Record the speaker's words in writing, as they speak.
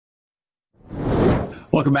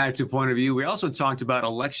Welcome back to Point of View. We also talked about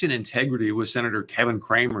election integrity with Senator Kevin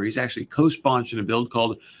Cramer. He's actually co-sponsored a bill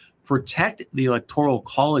called Protect the Electoral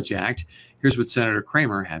College Act. Here's what Senator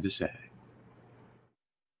Cramer had to say.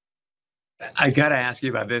 I got to ask you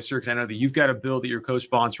about this, sir, because I know that you've got a bill that you're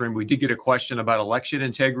co-sponsoring. We did get a question about election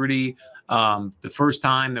integrity the first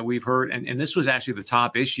time that we've heard, and this was actually the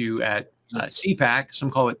top issue at CPAC. Some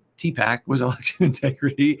call it TPAC, was election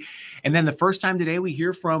integrity. And then the first time today we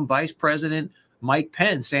hear from Vice President Mike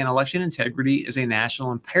Pence saying election integrity is a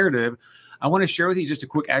national imperative. I want to share with you just a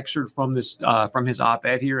quick excerpt from this from his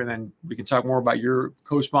op-ed here, and then we can talk more about your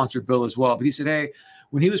co-sponsored bill as well. But he said, hey,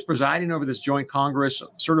 when he was presiding over this joint Congress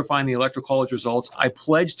certifying the Electoral College results, I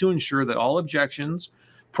pledged to ensure that all objections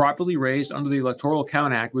properly raised under the Electoral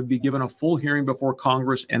Count Act would be given a full hearing before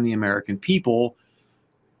Congress and the American people.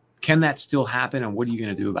 Can that still happen, and what are you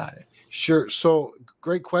going to do about it? Sure. So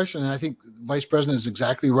great question. And I think Vice President is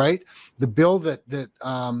exactly right. The bill that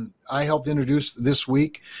I helped introduce this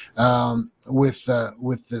week with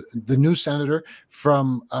the new senator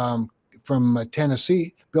from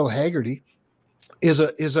Tennessee, Bill Hagerty,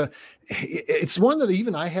 it's one that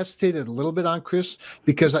even I hesitated a little bit on, Chris,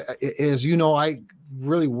 because as you know, I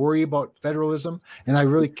really worry about federalism, and I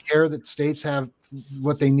really care that states have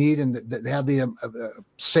what they need and that they have the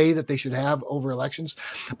say that they should have over elections.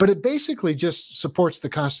 But it basically just supports the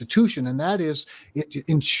Constitution, and that is, it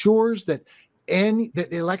ensures that that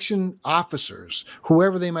election officers,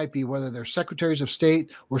 whoever they might be, whether they're secretaries of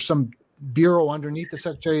state or some bureau underneath the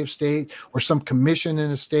Secretary of State or some commission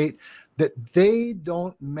in a state, that they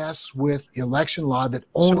don't mess with election law, that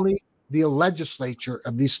only the legislature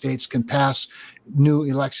of these states can pass new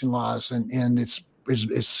election laws. And it's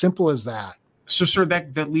as simple as that. So, sir,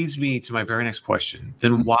 that leads me to my very next question.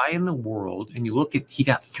 Then why in the world, and you look at, he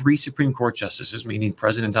got 3 Supreme Court justices, meaning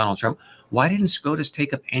President Donald Trump, why didn't SCOTUS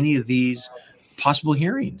take up any of these possible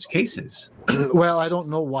hearings, cases? Well, I don't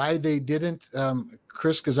know why they didn't,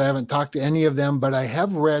 Chris, because I haven't talked to any of them, but I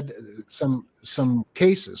have read some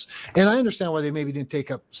cases, and I understand why they maybe didn't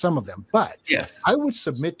take up some of them. But yes, I would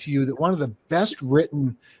submit to you that one of the best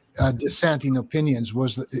written dissenting opinions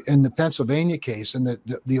was in the Pennsylvania case, and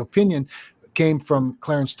the opinion came from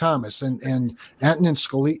Clarence Thomas and Antonin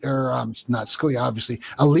Scalia, or not Scalia, obviously,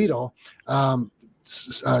 Alito.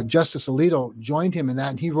 Justice Alito joined him in that,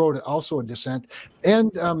 and he wrote also a dissent.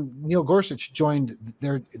 And Neil Gorsuch joined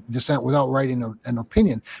their dissent without writing an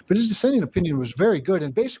opinion. But his dissenting opinion was very good,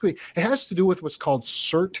 and basically it has to do with what's called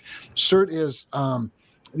cert. Cert is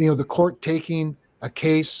the court taking a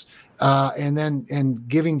case and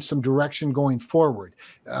giving some direction going forward.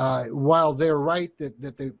 While they're right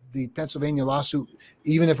that the Pennsylvania lawsuit,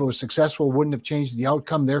 even if it was successful, wouldn't have changed the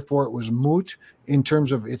outcome. Therefore, it was moot in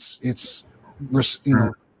terms of its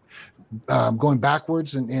going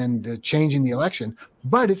backwards and changing the election.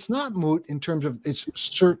 But it's not moot in terms of its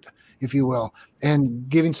cert, if you will, and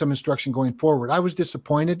giving some instruction going forward. I was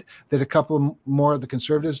disappointed that a couple more of the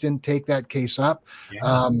conservatives didn't take that case up.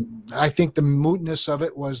 Yeah. I think the mootness of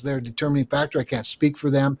it was their determining factor. I can't speak for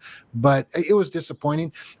them, but it was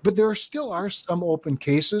disappointing. But there still are some open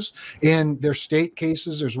cases, and they're state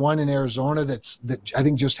cases. There's one in Arizona that I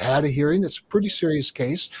think just had a hearing. That's a pretty serious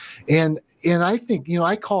case, and I think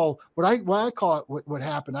I call what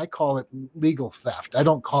happened. I call it legal theft. I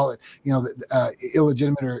don't call it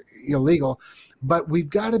illegitimate or illegal. But we've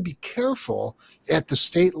got to be careful at the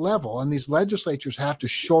state level, and these legislatures have to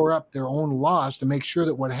shore up their own laws to make sure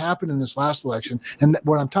that what happened in this last election, and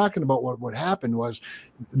what I'm talking about, what happened was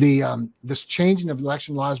this changing of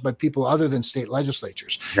election laws by people other than state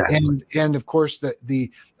legislatures, and of course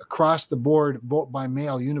the across the board vote by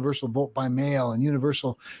mail, universal vote by mail, and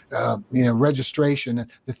universal registration, and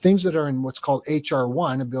the things that are in what's called H.R.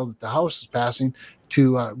 1, a bill that the House is passing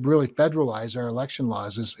to really federalize our election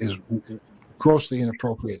laws, is grossly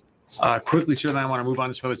inappropriate. Quickly, sir, then I want to move on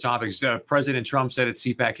to some other topics. President Trump said at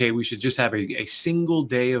CPAC, hey, we should just have a single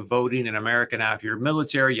day of voting in America. Now, if you're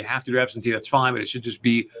military, you have to do absentee, that's fine, but it should just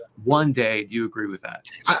be one day. Do you agree with that?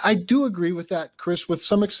 I do agree with that, Chris, with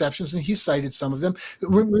some exceptions, and he cited some of them.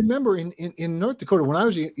 Remember, in North Dakota, when I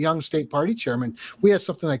was a young state party chairman, we had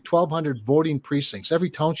something like 1,200 voting precincts.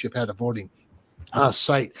 Every township had a voting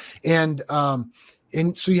site.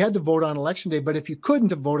 And so you had to vote on election day, but if you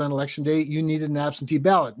couldn't vote on election day, you needed an absentee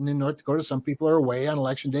ballot. And in North Dakota, some people are away on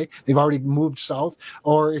election day. They've already moved south.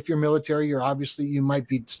 Or if you're military, you might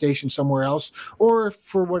be stationed somewhere else, or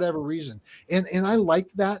for whatever reason. And I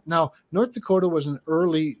liked that. Now, North Dakota was an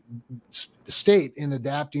early state in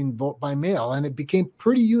adapting vote by mail, and it became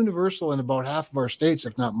pretty universal in about half of our states,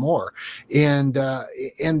 if not more. And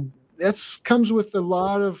that comes with a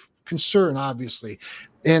lot of concern, obviously.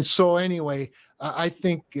 And so anyway, I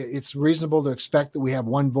think it's reasonable to expect that we have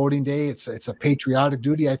one voting day. It's a patriotic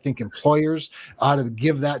duty. I think employers ought to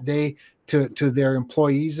give that day to their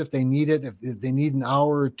employees if they need it. If they need an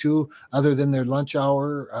hour or two other than their lunch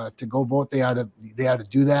hour to go vote, they ought to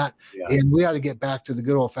do that. Yeah. And we ought to get back to the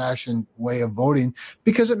good old fashioned way of voting,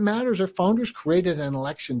 because it matters. Our founders created an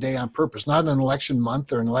election day on purpose, not an election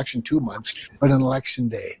month or an election 2 months, but an election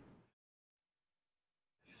day.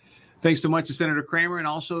 Thanks so much to Senator Cramer, and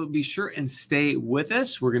also be sure and stay with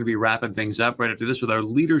us. We're going to be wrapping things up right after this with our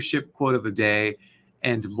leadership quote of the day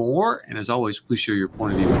and more. And as always, please share your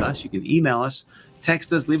point of view with us. You can email us,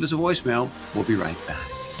 text us, leave us a voicemail. We'll be right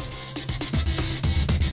back.